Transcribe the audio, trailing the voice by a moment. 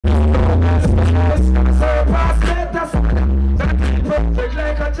Perfect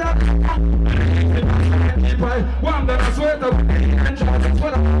like a jack. One that I swear to and that's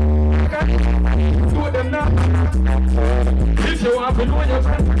what I do them now. If you want to know your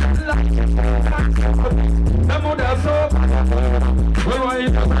friends, the mother so well, why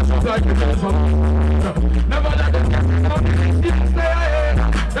it doesn't like it never let them stay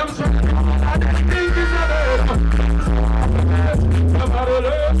them think is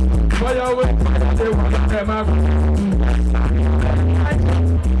fire away, they want them out.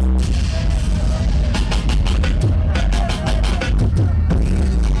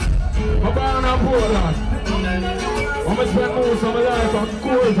 I'm born in Portland. I'm going to spend most of my life on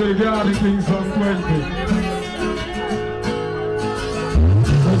court for the Garden Kings on 20.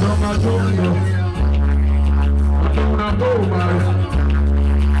 Cause I'm not jungle. I don't have no man.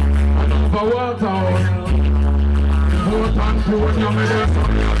 I don't have a water. More than two when you're made there from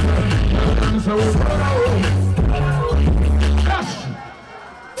me. So we're going away.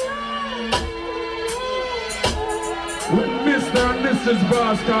 Mr. and Mrs.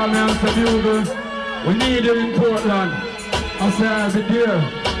 Boss call me and say, Bugle, we need you in Portland. I say, I'll be there.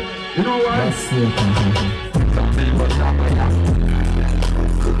 You know why?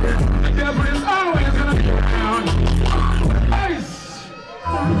 The devil is always gonna be around. Ice! I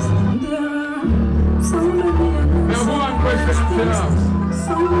have one question to ask.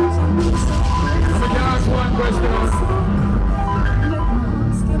 I can ask one question.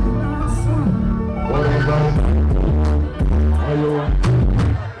 What about? Are you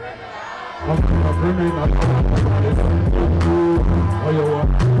I'm bringing up are you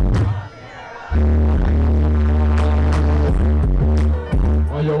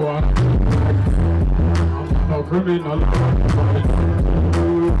are you I'm not criminal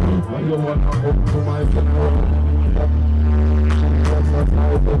are you want to come to my funeral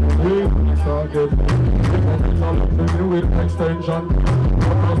with extension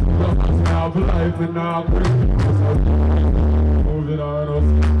have life in our moving on us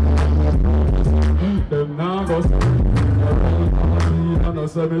them now go in a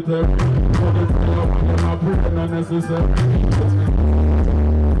cemetery for the prayer when they're not praying unnecessary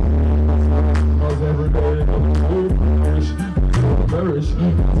cause every day they perish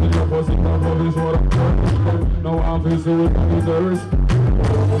so your pussy can love is what I'm trying now I'm busy with the terrorists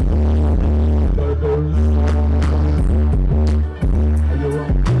are you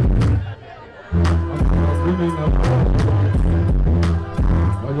wrong? I'm not bringing up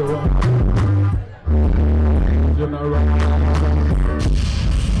are you wrong? You're not wrong.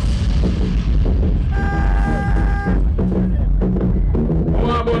 Oh,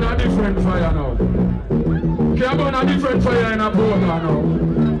 I'm on a different fire now. Okay, I'm on a different fire in a boat now.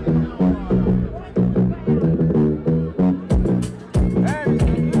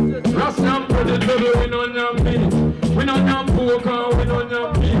 Rastam for the devil, we don't have meat. We don't have pork and we don't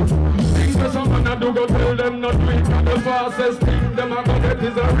have beef. Things that someone do go tell them not to eat. And the fastest thing them a go get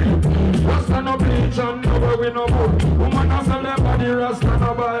is a reap. Rasta no bleach and no way we no more. Woman a sell their body, Rasta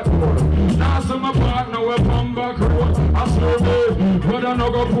no buy more. Now see my partner we come back road. I swear me, brother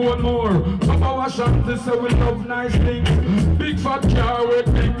no go pour more. Papa wash and they say we love nice things. Big fat car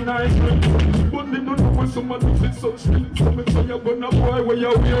with big nice rings. But they don't know when someone do fit such things. So me say you gonna boy where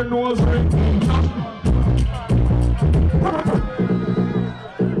you wear nose ring.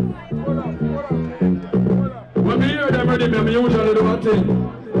 When me hear them ready, me usually do a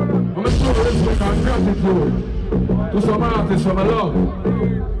thing. I'm a show respect and gratitude to some artists from my love,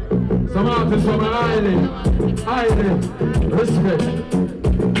 some artists from my highly respect.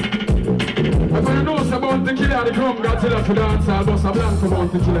 If you know about the killer, the drum got to the dance, I'll bust a blank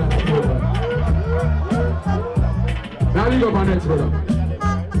about the killer. Now big up my next brother.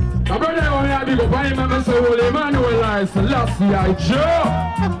 My brother only had big up on him and say, well, Emmanuel I Selassie I Joe.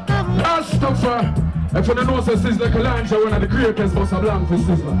 Last of if you don't know, say Sizzler Kalanja, one of the greatest bust a blank for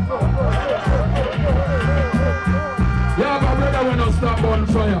Sizzler. Yeah, my brother will not stop on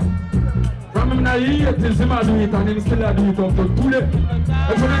fire. From him in the 80s, him a do it and him still a do it up to today.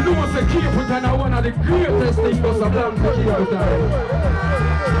 If you don't know, say keep it and one of the greatest things bust a blank for keep it on.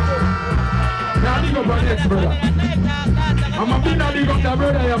 Now big up my next brother. I'm a big up the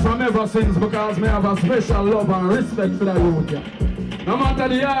brother here from ever since because me have a special love and respect for the youth here. No matter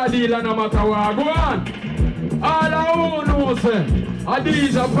the hard deal and no matter what I go on. All I own know say a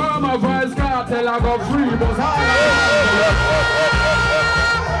DJ Farmer Vice Cartel I got free but all I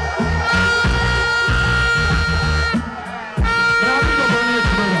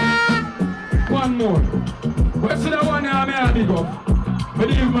one more. What's the one here me a big up?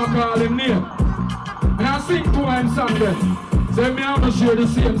 Believe me I call him name. And I sing to him song then. Say me I want to share the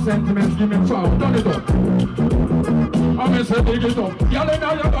same sentiments give me forward. Turn it up. I'm a say dig it up. Y'all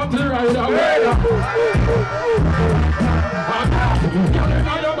know your body right away. Y'all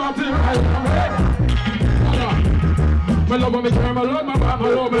know your body right away. My love me care, my love my back, my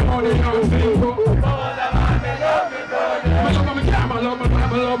love me money and simple. My love me care, my love my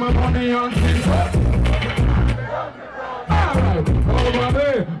back, my love my money and simple. Alright, over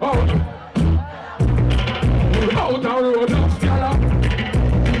there, out the road, up scala.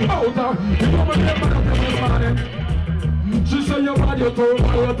 Out the, you know my name, man, this morning. She say your body, your toe,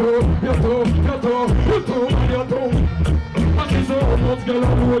 your toe, your toe, your toe, your toe, your toe. And she say, oh, what's going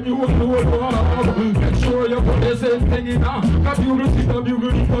on when you want to work? Make sure you put the same thing in her. Cause you will see the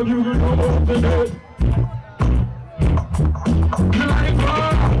bugle, the bugle, come out the bed. Driver!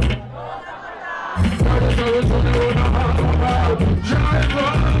 God is always on the road,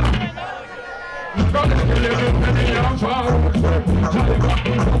 driver! God is killing me, I'm far. Driver,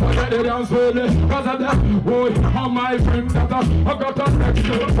 over the dance with me. Cause of that, boy, all my friends that I got us next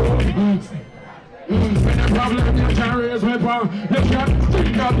to the phone. When the problem you can raise my palm, you can't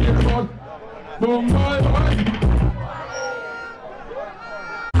think of your butt. Boom, boy, boy.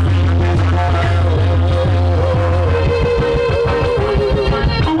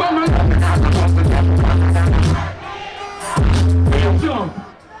 Jump.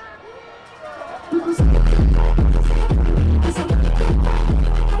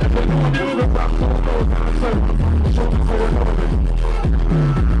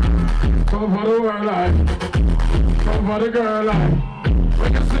 Come for the world life. Come for the girl life.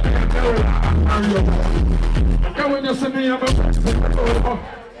 When you see me, I'm girl life. And when you see me, I'm a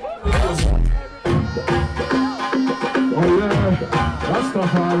oh yeah, that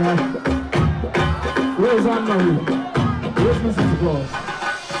stuff alright. Where's Anne-Marie? Where's Mrs. Claus?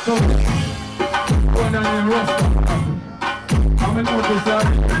 Come on. Go down and rest. I'm in office that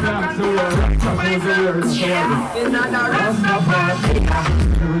yeah, so yeah, that's not bad.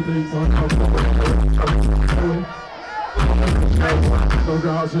 Everything's on top. No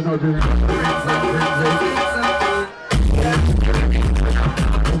girls, you know, doing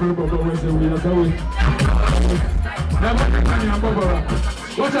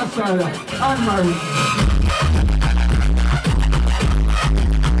what's that style? Anne-Marie.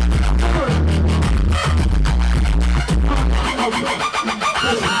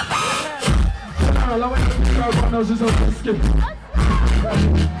 She's a biscuit.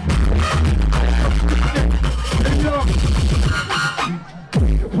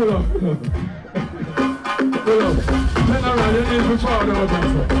 Pull up. Pull up. Turn around, you need to fall out.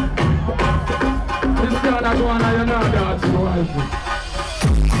 This girl that go on, you know that's your wife.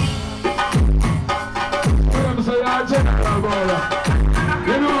 I'm saying, I'm general boy.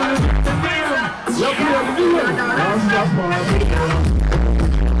 You know what I'm saying? You're playing the game. That's the part.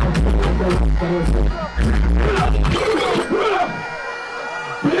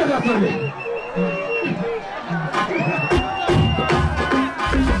 Play that again.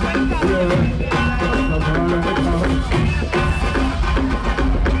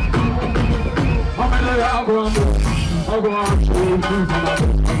 I'll go on to you.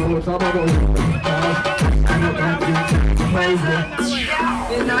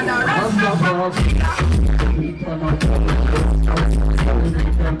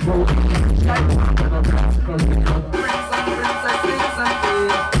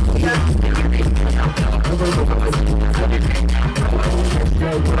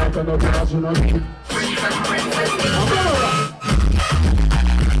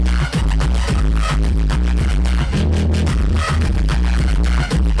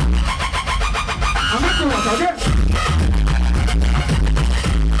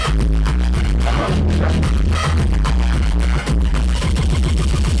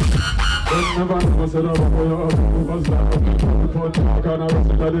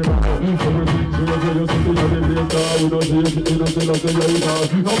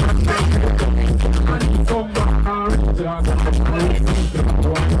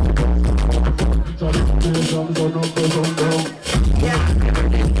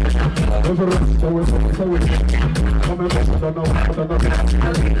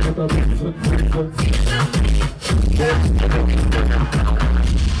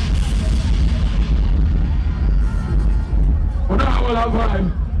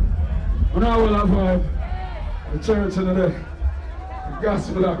 The church in the day. The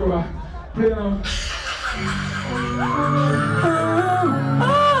gospel that go out. Play now.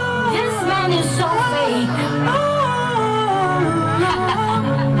 This man is so fake.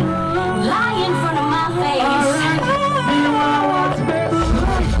 Lie in front of my face. Do you wanna watch this?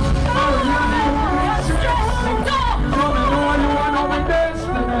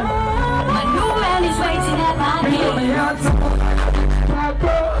 My new man is waiting. that body. Telling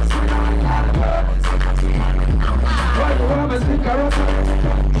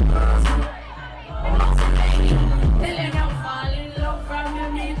you fall in love from you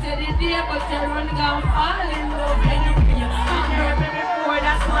meet to the day, but you run down fall in love anyway. I'm here before,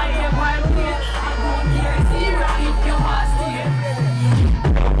 that's why you're right here. I don't care zero if you must here.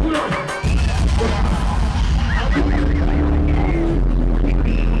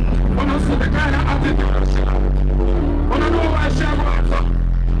 When I see the kind of attitude, when I know why she wants up,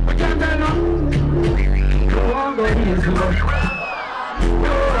 I can't tell no. You won't go easy, love.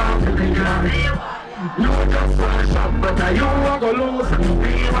 You want to be young. You just want shot, but you won't go lose.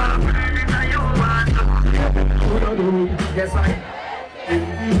 You want to. Yes, I.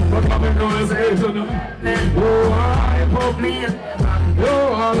 But I'm in no space, you know. You hype up me. You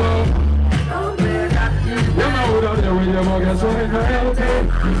are love. You know that there with your mug, so in the healthy.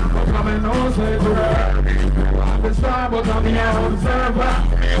 But I'm in no say to her. I'm the star, but I'm the observer.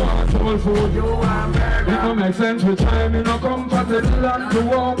 You want soul food, you want burger. It don't make sense with time, you know compatible. And to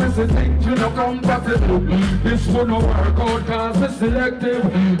warm is the things you know compatible. This would not work out cause it's selective.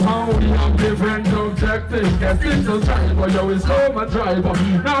 And we have different objectives. Guess this is driver, you is so my driver.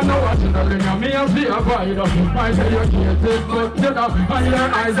 Now know what you're doing, and me as the avoider. I say you're creative, but you know, and your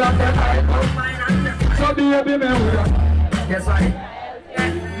eyes are the light. So baby, me with her. Yes, I.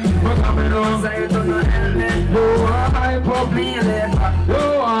 But I'm in on. Say to no helmet. You are hype up me later. You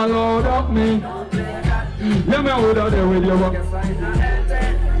are load up me. Yeah, me with her there with you. Yes, I.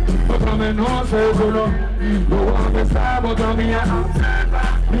 But I'm in on. Say to no. You want me star, but I'm here.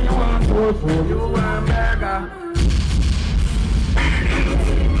 Me want soul food. You want burger.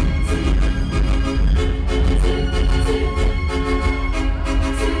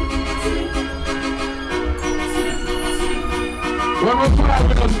 When we fly,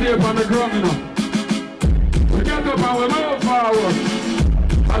 we don't stay on the ground, you know. We get up and we move forward.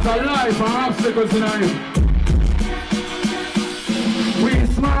 As a life and obstacles in our life. We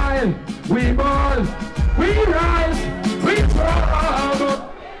smile, we ball, we rise, we fall.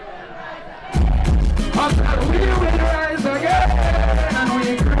 Until we will rise again and we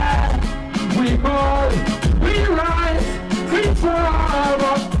cry, we ball, we rise, we fall.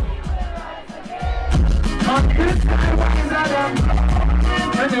 And this time wiser than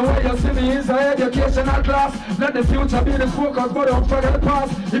anyway you see me inside educational class. Let the future be the focus, but don't forget the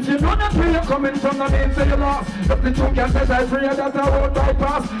past. If you know that where you're coming from, that means that you lost. If the two can say I free, that I won't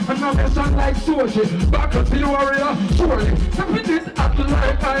bypass. And no mission like sushi, back to the warrior, surely. Step it at the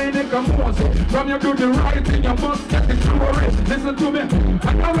light, I ain't a Moses. From you do the right thing, you must get the glory. Listen to me,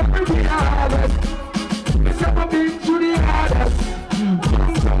 I know every the hardest. It's never been to the hardest.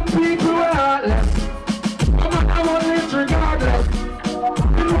 Some people are heartless. I'm not live regardless.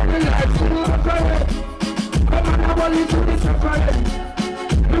 You know the life to the suffering. I'm not live to the suffering.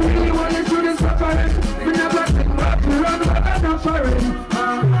 You really want to do the suffering. We never think back to run, but I'm not suffering.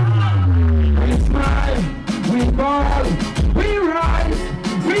 We smile, we ball, we rise,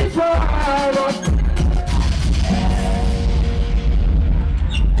 we fall.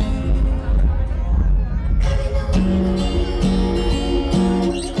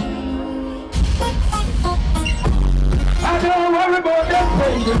 Don't worry about them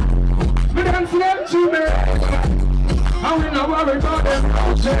things. We don't see them to me. And we don't worry about them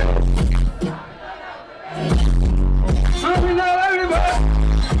things. And we don't worry about them.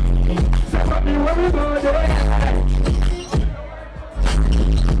 So what we worry about them.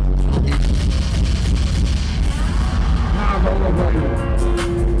 Now go over here.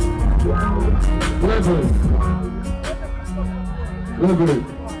 Level it.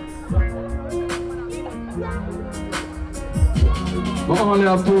 I only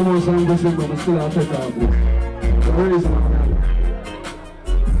have 2 months in December, but still I'll take out this. The reason I'm here.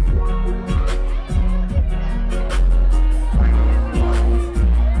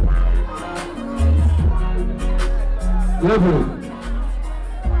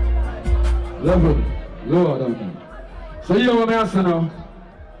 Level. Lower down there. So you know what I'm saying now?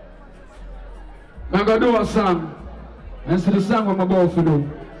 I'm going to do a song. And see the song I'm about to do.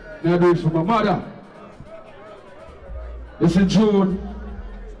 Now I do it for my mother. It's in June,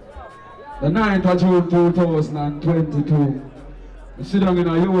 the 9th of June 2022. I sit down in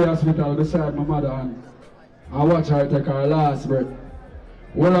a UA hospital beside my mother and I watch her take her last breath.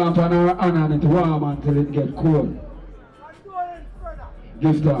 Hold on to her hand and it warm until it get cold.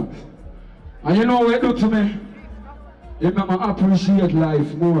 Give thanks. And you know what it do to me? It make me appreciate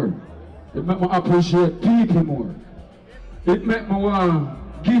life more. It make me appreciate people more. It make me want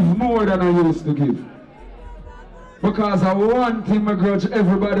to give more than I used to give. Because I one thing I grudge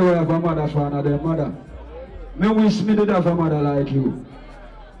everybody who have a mother for another mother. Me wish me did have a mother like you.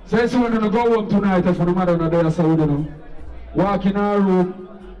 So it's when you go home tonight if the mother not there, so you know. Walk in our room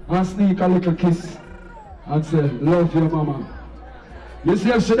and sneak a little kiss and say, love your mama. You see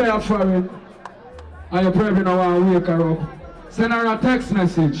if she there foreign and you probably don't want to wake her up. Send her a text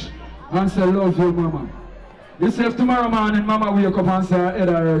message and say, love your mama. You see if tomorrow morning mama wake up and say her head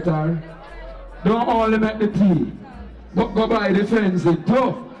hurt her, don't only make the tea, but go buy the fence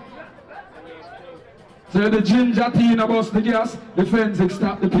too. So the ginger tea in the bus the gas, the fence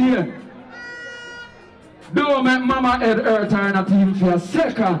stop the pain. Don't make mama head hurt her not even for a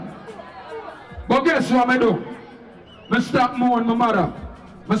second. But guess what I do? I stop mourning my mother.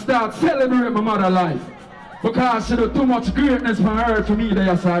 I start celebrating my mother's life. Because she do too much greatness for her for me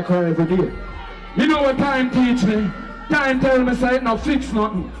there, so I cry every day. You know what time teach me? Time tell me say it not fix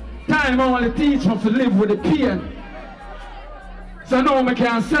nothing. Time only teach me to live with the pain. So now I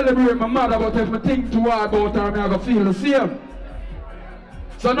can celebrate my mother, but if I think too hard about her, I go feel the same.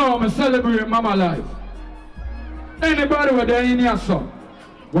 So now I celebrate mama life. Anybody where they're in your son,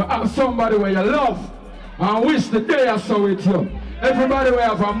 will have somebody where you love and wish the day I saw with you. Everybody will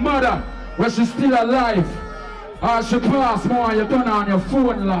have a mother where she's still alive. Or she pass more, you turn on your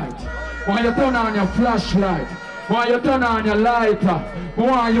phone light. When you turn on your flashlight. When you turn on your lighter.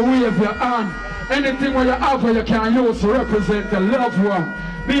 When you wave your hand. Anything where you have where you can use to represent your loved one.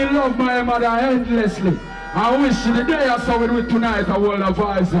 Me love my mother endlessly. I wish the day I saw it with tonight I will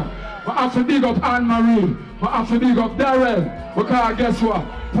advise her. I have to big up Anne-Marie. I have to big up Darrell. Because guess what?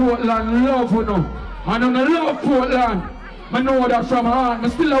 Portland love you know. And I love Portland. I know that from my heart. I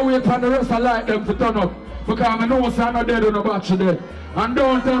still wait for the rest I like them to turn up. Because I know so I'm not dead on the battery dead. And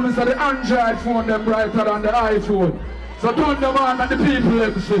don't tell me so the Android phone them brighter than the iPhone. So turn them on at the people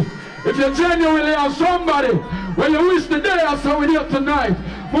let me see. If you genuinely have somebody where you wish the day I saw with you tonight,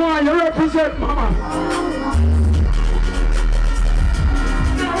 boy, you represent mama.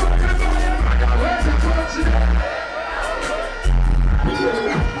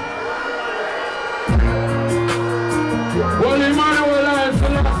 Well, Emmanuel and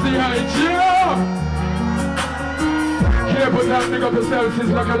Selassie, careful that pick up yourself, it's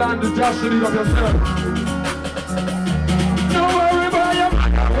like a land of Josh, pick up yourself. Don't worry about your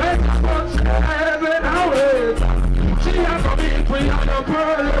mother, wait for heaven, I wait. She has a big queen on the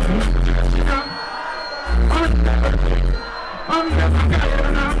pearl. I'm never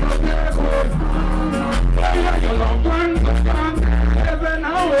getting out of the way. Your loved ones, heaven, I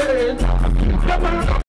wait.